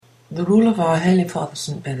The Rule of Our Holy Father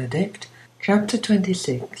St. Benedict, Chapter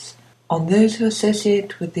 26, on those who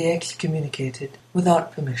associate with the excommunicated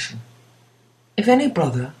without permission. If any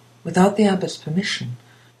brother, without the abbot's permission,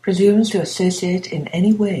 presumes to associate in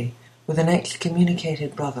any way with an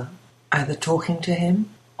excommunicated brother, either talking to him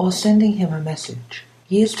or sending him a message,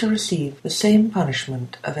 he is to receive the same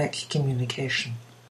punishment of excommunication,